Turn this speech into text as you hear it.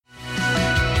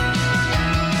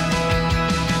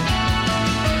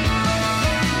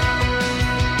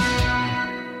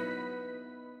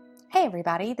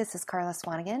everybody. This is Carla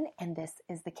Swanigan, and this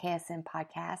is the KSM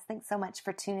Podcast. Thanks so much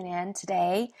for tuning in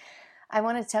today. I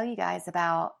want to tell you guys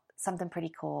about something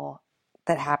pretty cool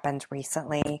that happened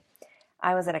recently.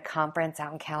 I was at a conference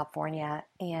out in California,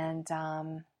 and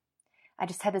I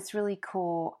just had this really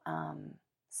cool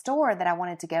store that I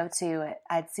wanted to go to.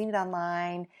 I'd seen it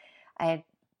online. I had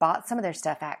bought some of their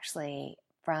stuff, actually,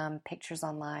 from pictures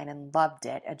online and loved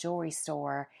it, a jewelry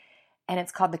store. And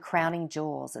it's called the Crowning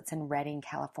Jewels. It's in Redding,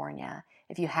 California.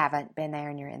 If you haven't been there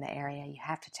and you're in the area, you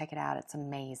have to check it out. It's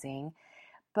amazing.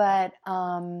 But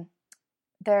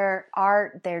their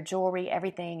art, their jewelry,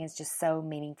 everything is just so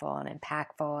meaningful and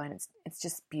impactful, and it's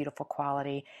just beautiful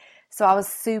quality. So I was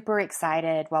super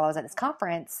excited while I was at this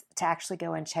conference to actually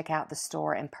go and check out the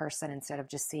store in person instead of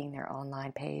just seeing their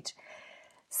online page.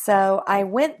 So I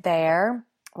went there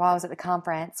while I was at the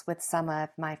conference with some of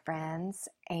my friends,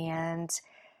 and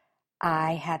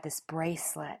I had this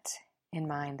bracelet in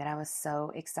mind that I was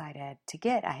so excited to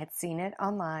get. I had seen it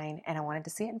online and I wanted to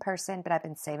see it in person, but I've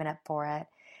been saving up for it,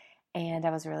 and I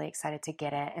was really excited to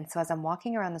get it. And so as I'm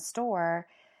walking around the store,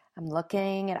 I'm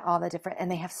looking at all the different,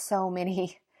 and they have so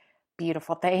many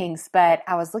beautiful things, but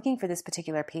I was looking for this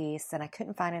particular piece and I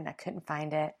couldn't find it and I couldn't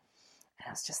find it. And I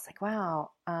was just like,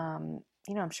 wow, I'm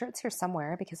sure it's here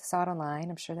somewhere because I saw it online.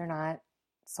 I'm sure they're not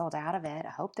sold out of it. I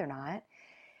hope they're not.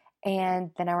 And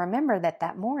then I remember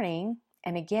that morning,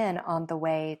 and again on the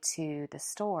way to the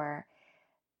store,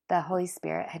 the Holy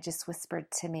Spirit had just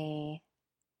whispered to me,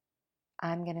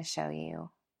 I'm going to show you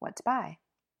what to buy.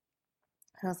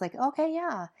 And I was like, okay,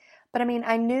 yeah. But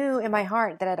I knew in my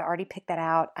heart that I'd already picked that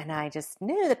out, and I just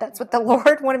knew that that's what the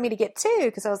Lord wanted me to get too,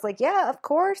 because I was like, yeah, of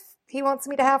course, He wants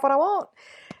me to have what I want.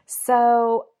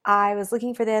 So I was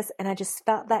looking for this, and I just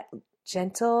felt that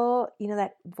gentle,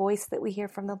 that voice that we hear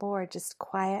from the Lord, just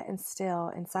quiet and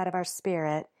still inside of our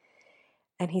spirit.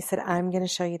 And He said, I'm going to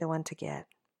show you the one to get.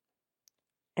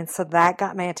 And so that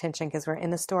got my attention because we're in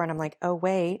the store and I'm like, oh,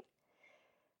 wait,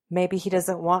 maybe He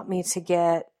doesn't want me to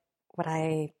get what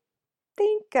I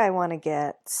think I want to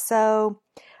get. So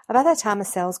about that time, a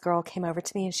sales girl came over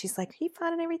to me and she's like, are you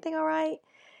finding everything all right?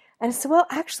 And I said, well,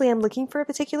 actually, I'm looking for a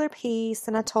particular piece.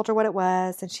 And I told her what it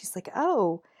was. And she's like,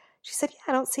 oh, she said, yeah,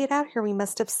 I don't see it out here. We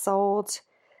must have sold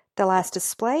the last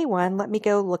display one. Let me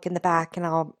go look in the back and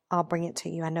I'll bring it to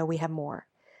you. I know we have more.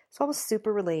 So I was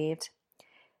super relieved.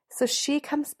 So she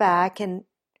comes back and,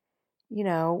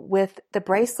 with the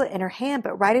bracelet in her hand,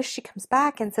 but right as she comes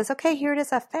back and says, okay, here it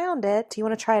is. I found it. Do you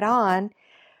want to try it on?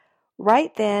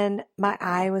 Right then, my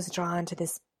eye was drawn to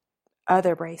this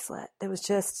other bracelet that was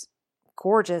just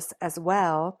gorgeous as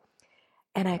well.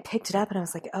 And I picked it up and I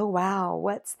was like, oh, wow,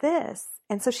 what's this?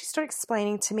 And so she started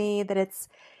explaining to me that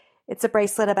it's a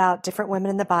bracelet about different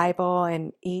women in the Bible,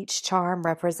 and each charm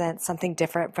represents something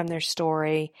different from their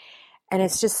story. And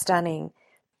it's just stunning.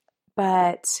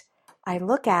 But I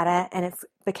look at it, and it's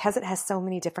because it has so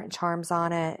many different charms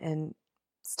on it and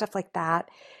stuff like that,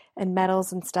 and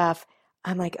metals and stuff.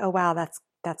 I'm like, oh, wow,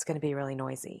 that's going to be really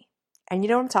noisy. And you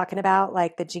know what I'm talking about?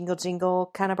 Like the jingle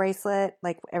jingle kind of bracelet.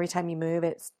 Like every time you move,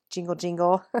 it's jingle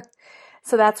jingle.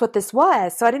 So that's what this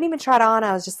was. So I didn't even try it on.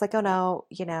 I was just like, oh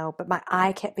no, but my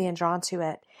eye kept being drawn to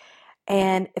it.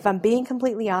 And if I'm being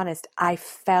completely honest, I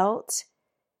felt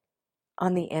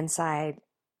on the inside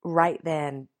right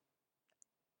then,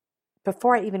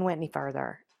 before I even went any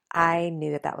further, I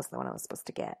knew that was the one I was supposed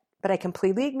to get. But I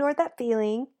completely ignored that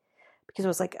feeling because it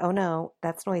was like, oh no,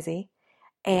 that's noisy.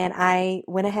 And I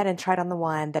went ahead and tried on the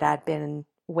one that I'd been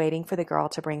waiting for the girl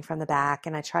to bring from the back.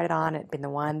 And I tried it on. It'd been the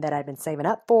one that I'd been saving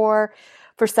up for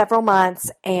several months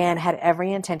and had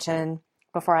every intention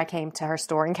before I came to her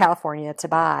store in California to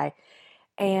buy.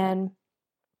 And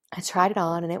I tried it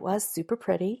on, and it was super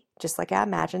pretty, just like I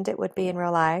imagined it would be in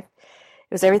real life.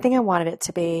 It was everything I wanted it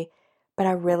to be. But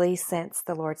I really sensed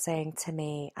the Lord saying to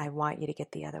me, I want you to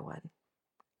get the other one.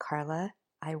 Carla,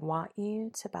 I want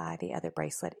you to buy the other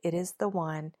bracelet. It is the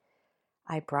one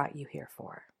I brought you here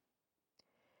for.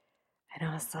 And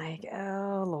I was like,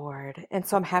 oh, Lord. And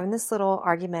so I'm having this little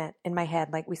argument in my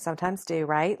head like we sometimes do,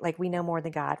 right? Like we know more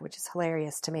than God, which is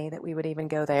hilarious to me that we would even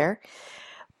go there.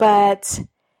 But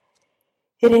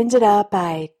it ended up,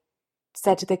 I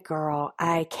said to the girl,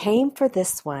 I came for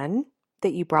this one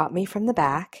that you brought me from the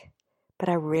back, but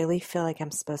I really feel like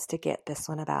I'm supposed to get this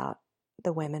one about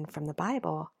the women from the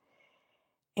Bible.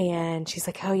 And she's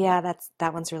like, oh yeah,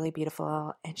 that one's really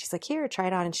beautiful. And she's like, here, try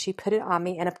it on. And she put it on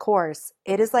me. And of course,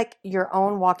 it is like your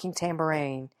own walking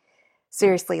tambourine.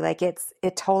 Seriously, like it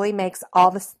totally makes all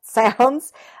the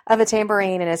sounds of a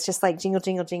tambourine. And it's just like jingle,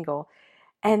 jingle, jingle.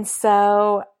 And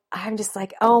so I'm just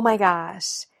like, oh my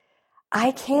gosh,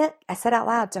 I said out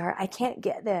loud to her, I can't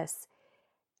get this.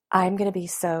 I'm going to be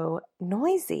so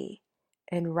noisy.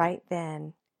 And right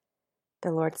then,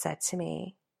 the Lord said to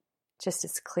me, just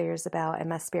as clear as a bell in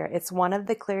my spirit, it's one of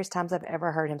the clearest times I've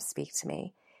ever heard him speak to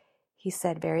me. He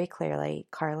said very clearly,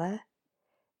 Carla,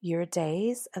 your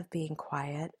days of being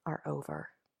quiet are over.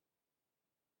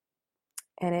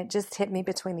 And it just hit me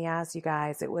between the eyes, you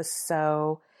guys. It was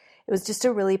just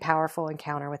a really powerful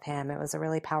encounter with him. It was a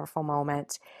really powerful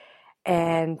moment.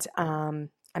 And,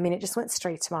 it just went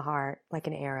straight to my heart like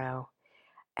an arrow.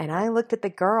 And I looked at the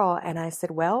girl and I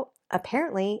said, well,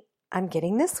 apparently I'm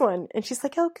getting this one. And she's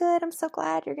like, oh, good. I'm so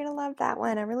glad you're going to love that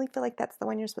one. I really feel like that's the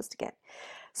one you're supposed to get.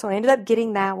 So I ended up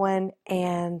getting that one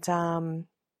and,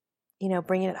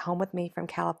 bringing it home with me from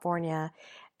California.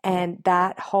 And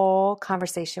that whole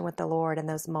conversation with the Lord and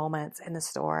those moments in the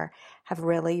store have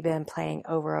really been playing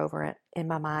over in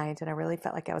my mind. And I really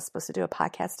felt like I was supposed to do a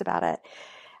podcast about it.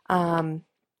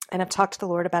 And I've talked to the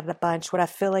Lord about it a bunch. What I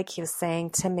feel like he was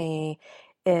saying to me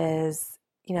is,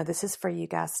 this is for you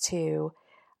guys too.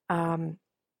 I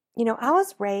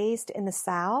was raised in the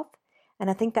South, and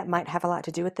I think that might have a lot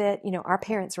to do with it. Our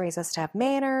parents raised us to have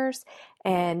manners.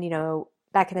 And,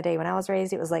 back in the day when I was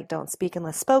raised, it was like, don't speak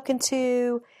unless spoken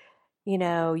to. You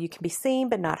can be seen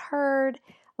but not heard.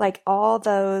 Like all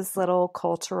those little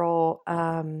cultural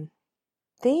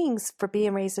things for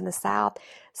being raised in the South.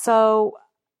 So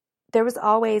there was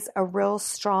always a real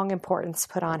strong importance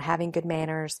put on having good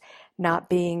manners, not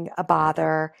being a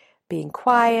bother, being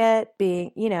quiet,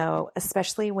 being,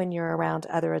 especially when you're around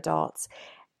other adults.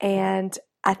 And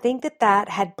I think that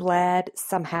had bled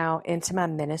somehow into my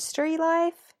ministry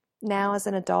life now as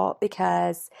an adult,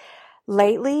 because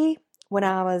lately when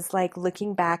I was like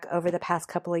looking back over the past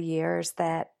couple of years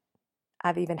that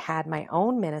I've even had my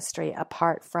own ministry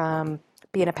apart from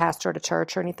being a pastor at a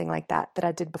church or anything like that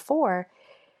I did before,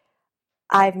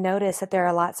 I've noticed that there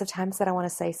are lots of times that I want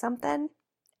to say something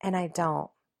and I don't.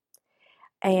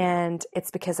 And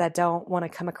it's because I don't want to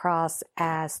come across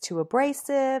as too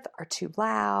abrasive or too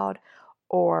loud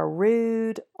or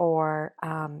rude or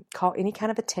call any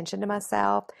kind of attention to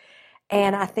myself.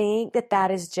 And I think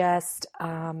that is just,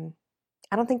 I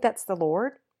don't think that's the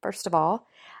Lord, first of all.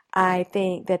 I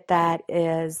think that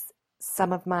is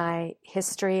some of my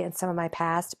history and some of my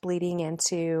past bleeding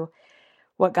into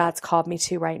what God's called me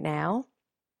to right now.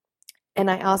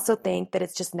 And I also think that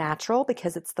it's just natural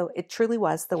because it truly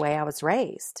was the way I was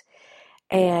raised.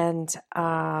 And,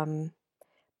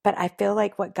 but I feel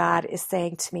like what God is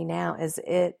saying to me now is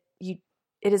it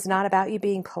is not about you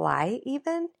being polite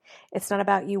even. It's not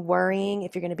about you worrying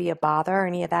if you're going to be a bother or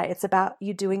any of that. It's about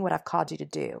you doing what I've called you to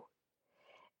do.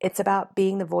 It's about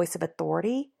being the voice of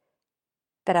authority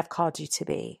that I've called you to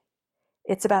be.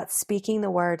 It's about speaking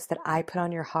the words that I put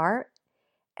on your heart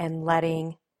and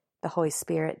letting the Holy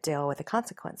Spirit deal with the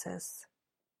consequences.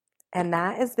 And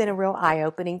that has been a real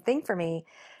eye-opening thing for me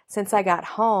since I got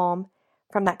home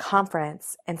from that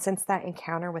conference and since that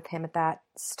encounter with him at that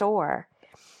store.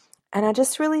 And I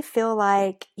just really feel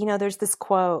like, there's this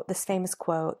famous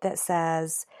quote that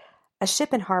says, a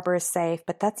ship in harbor is safe,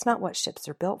 but that's not what ships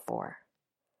are built for.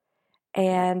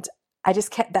 And I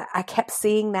kept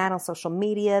seeing that on social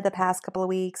media the past couple of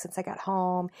weeks since I got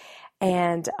home.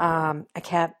 And I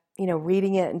kept,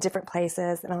 reading it in different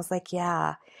places. And I was like,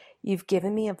 yeah, you've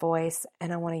given me a voice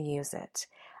and I want to use it.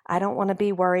 I don't want to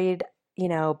be worried,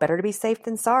 better to be safe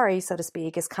than sorry, so to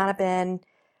speak, has kind of been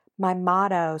my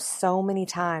motto so many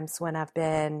times when I've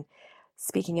been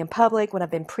speaking in public, when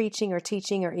I've been preaching or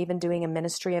teaching or even doing a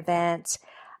ministry event.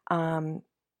 I've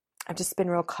just been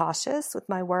real cautious with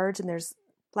my words. And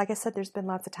like I said, there's been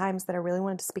lots of times that I really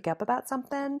wanted to speak up about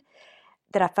something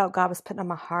that I felt God was putting on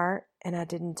my heart and I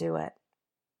didn't do it.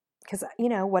 Because,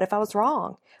 what if I was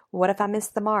wrong? What if I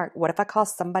missed the mark? What if I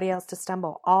caused somebody else to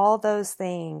stumble? All those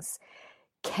things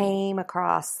came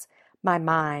across my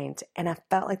mind. And I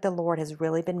felt like the Lord has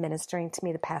really been ministering to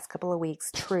me the past couple of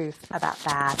weeks, truth about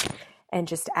that, and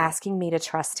just asking me to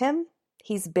trust him.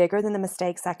 He's bigger than the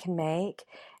mistakes I can make.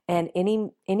 And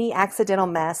any accidental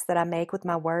mess that I make with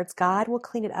my words, God will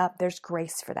clean it up. There's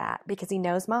grace for that because he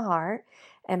knows my heart,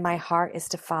 and my heart is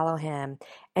to follow him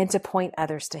and to point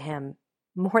others to him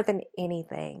more than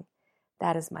anything.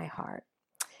 That is my heart.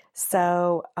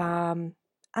 So I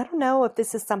don't know if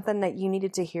this is something that you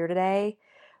needed to hear today,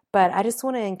 but I just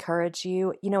want to encourage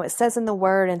you. It says in the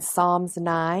word in Psalms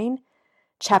 9,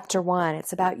 chapter 1,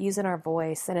 it's about using our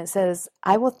voice. And it says,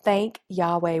 I will thank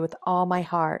Yahweh with all my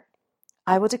heart.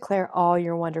 I will declare all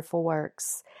your wonderful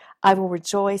works. I will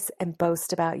rejoice and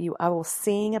boast about you. I will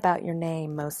sing about your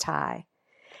name, Most High.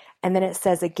 And then it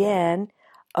says again,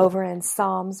 over in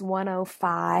Psalms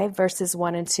 105, verses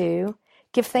 1 and 2,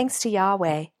 give thanks to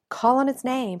Yahweh, Call on his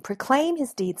name. Proclaim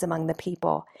his deeds among the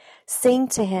people. Sing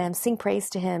to him. Sing praise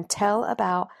to him. Tell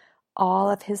about all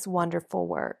of his wonderful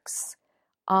works.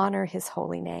 Honor his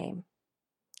holy name.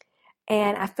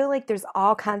 And I feel like there's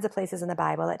all kinds of places in the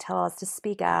Bible that tell us to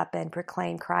speak up and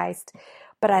proclaim Christ.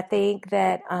 But I think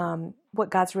that what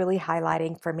God's really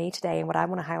highlighting for me today, and what I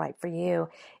want to highlight for you,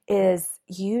 is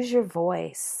use your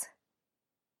voice.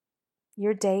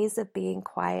 Your days of being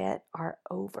quiet are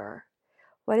over.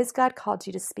 What has God called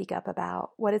you to speak up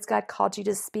about? What has God called you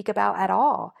to speak about at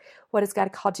all? What has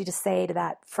God called you to say to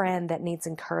that friend that needs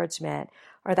encouragement,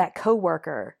 or that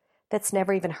coworker that's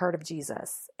never even heard of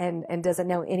Jesus and doesn't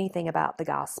know anything about the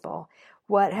gospel?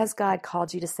 What has God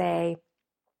called you to say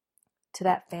to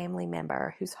that family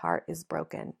member whose heart is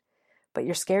broken, but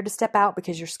you're scared to step out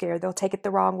because you're scared they'll take it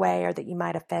the wrong way, or that you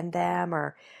might offend them,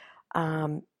 or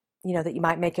that you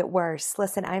might make it worse?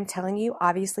 Listen, I'm telling you,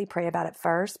 obviously pray about it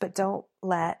first, but don't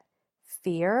let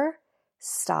fear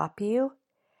stop you,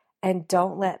 and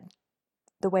don't let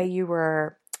the way you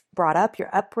were brought up,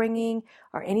 your upbringing,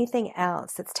 or anything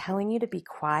else that's telling you to be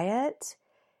quiet.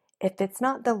 If it's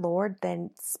not the Lord,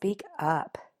 then speak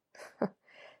up.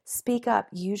 Speak up.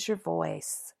 Use your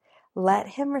voice. Let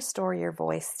him restore your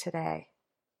voice today.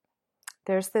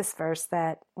 There's this verse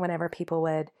that whenever people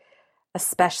would,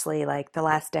 especially like the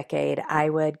last decade, I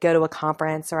would go to a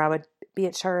conference, or I would be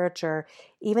at church, or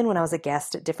even when I was a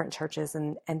guest at different churches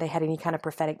and they had any kind of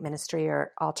prophetic ministry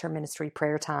or altar ministry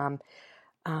prayer time,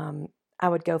 I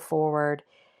would go forward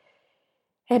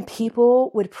and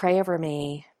people would pray over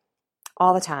me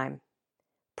all the time.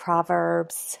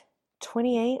 Proverbs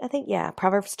 28, I think. Yeah,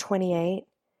 Proverbs 28,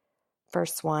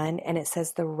 verse 1. And it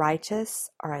says, the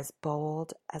righteous are as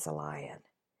bold as a lion.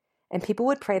 And people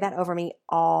would pray that over me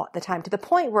all the time, to the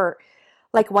point where,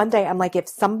 like, one day I'm like, if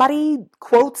somebody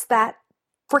quotes that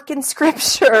freaking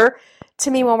scripture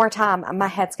to me one more time, my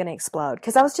head's going to explode.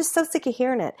 Because I was just so sick of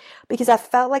hearing it. Because I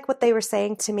felt like what they were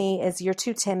saying to me is, you're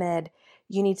too timid.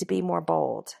 You need to be more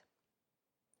bold.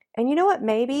 And you know what?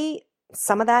 Maybe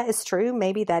some of that is true.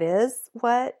 Maybe that is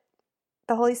what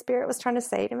the Holy Spirit was trying to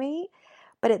say to me.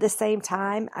 But at the same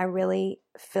time, I really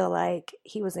feel like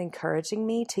he was encouraging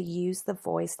me to use the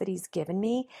voice that he's given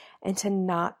me and to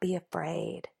not be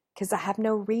afraid, because I have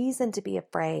no reason to be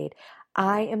afraid.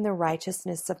 I am the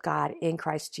righteousness of God in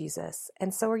Christ Jesus,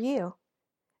 and so are you.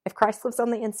 If Christ lives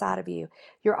on the inside of you,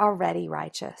 you're already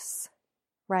righteous,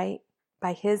 right?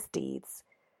 By his deeds,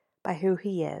 by who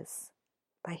he is,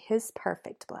 by his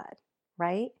perfect blood,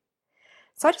 right?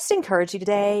 So I just encourage you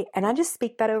today, and I just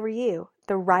speak that over you.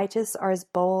 The righteous are as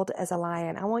bold as a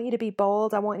lion. I want you to be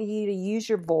bold. I want you to use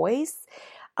your voice.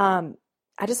 I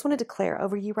just want to declare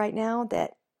over you right now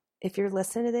that if you're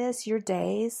listening to this, your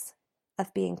days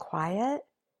of being quiet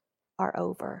are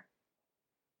over.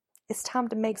 It's time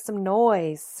to make some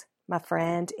noise, my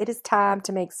friend. It is time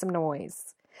to make some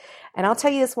noise. And I'll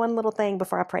tell you this one little thing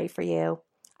before I pray for you.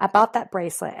 I bought that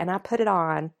bracelet and I put it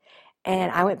on,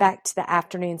 and I went back to the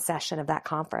afternoon session of that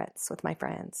conference with my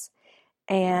friends.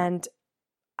 And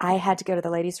I had to go to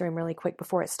the ladies' room really quick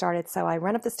before it started. So I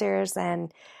run up the stairs,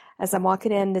 and as I'm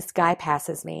walking in, this guy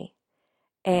passes me.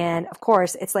 And of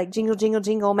course, it's like jingle, jingle,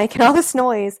 jingle, making all this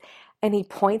noise. And he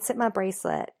points at my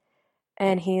bracelet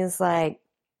and he's like,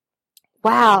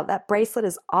 wow, that bracelet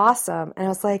is awesome. And I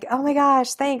was like, oh my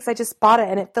gosh, thanks. I just bought it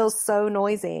and it feels so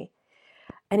noisy.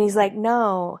 And he's like,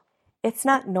 no, it's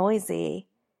not noisy.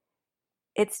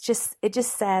 It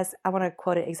just says, I want to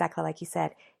quote it exactly like he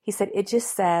said. He said, it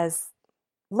just says,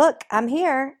 look, I'm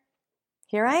here.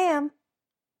 Here I am.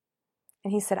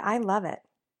 And he said, I love it.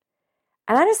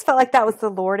 And I just felt like that was the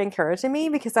Lord encouraging me,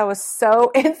 because I was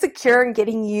so insecure and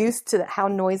getting used to how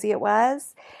noisy it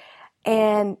was.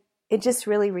 And it just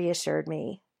really reassured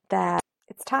me that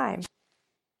it's time.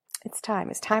 It's time.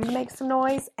 It's time to make some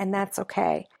noise, and that's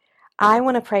okay. I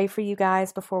want to pray for you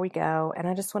guys before we go, and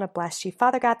I just want to bless you.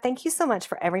 Father God, thank you so much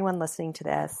for everyone listening to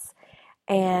this.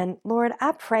 And Lord,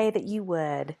 I pray that you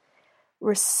would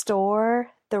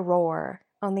restore the roar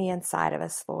on the inside of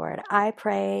us, Lord. I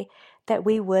pray that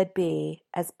we would be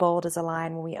as bold as a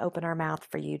lion when we open our mouth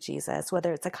for you, Jesus,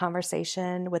 whether it's a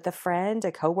conversation with a friend,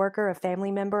 a coworker, a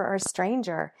family member, or a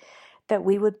stranger, that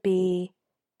we would be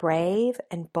brave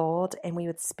and bold, and we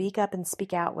would speak up and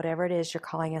speak out whatever it is you're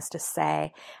calling us to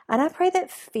say. And I pray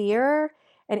that fear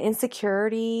and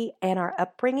insecurity and our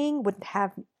upbringing would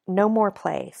have no more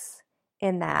place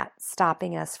in that,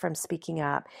 stopping us from speaking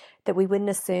up, that we wouldn't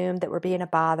assume that we're being a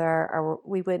bother, or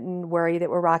we wouldn't worry that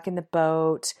we're rocking the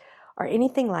boat or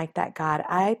anything like that. God,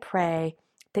 I pray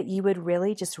that you would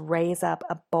really just raise up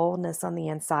a boldness on the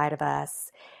inside of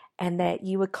us, and that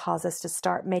you would cause us to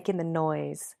start making the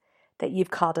noise that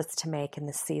you've called us to make in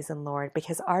this season, Lord,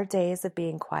 because our days of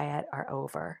being quiet are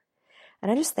over.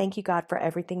 And I just thank you, God, for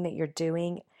everything that you're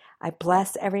doing. I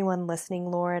bless everyone listening,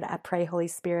 Lord. I pray, Holy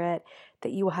Spirit,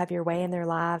 that you will have your way in their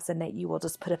lives and that you will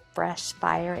just put a fresh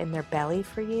fire in their belly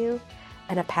for you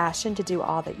and a passion to do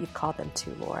all that you've called them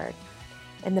to, Lord.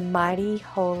 In the mighty,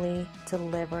 holy,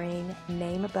 delivering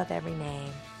name above every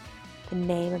name, the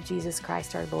name of Jesus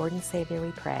Christ, our Lord and Savior,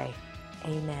 we pray.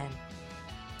 Amen.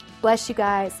 Bless you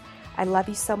guys. I love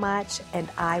you so much, and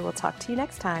I will talk to you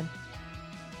next time.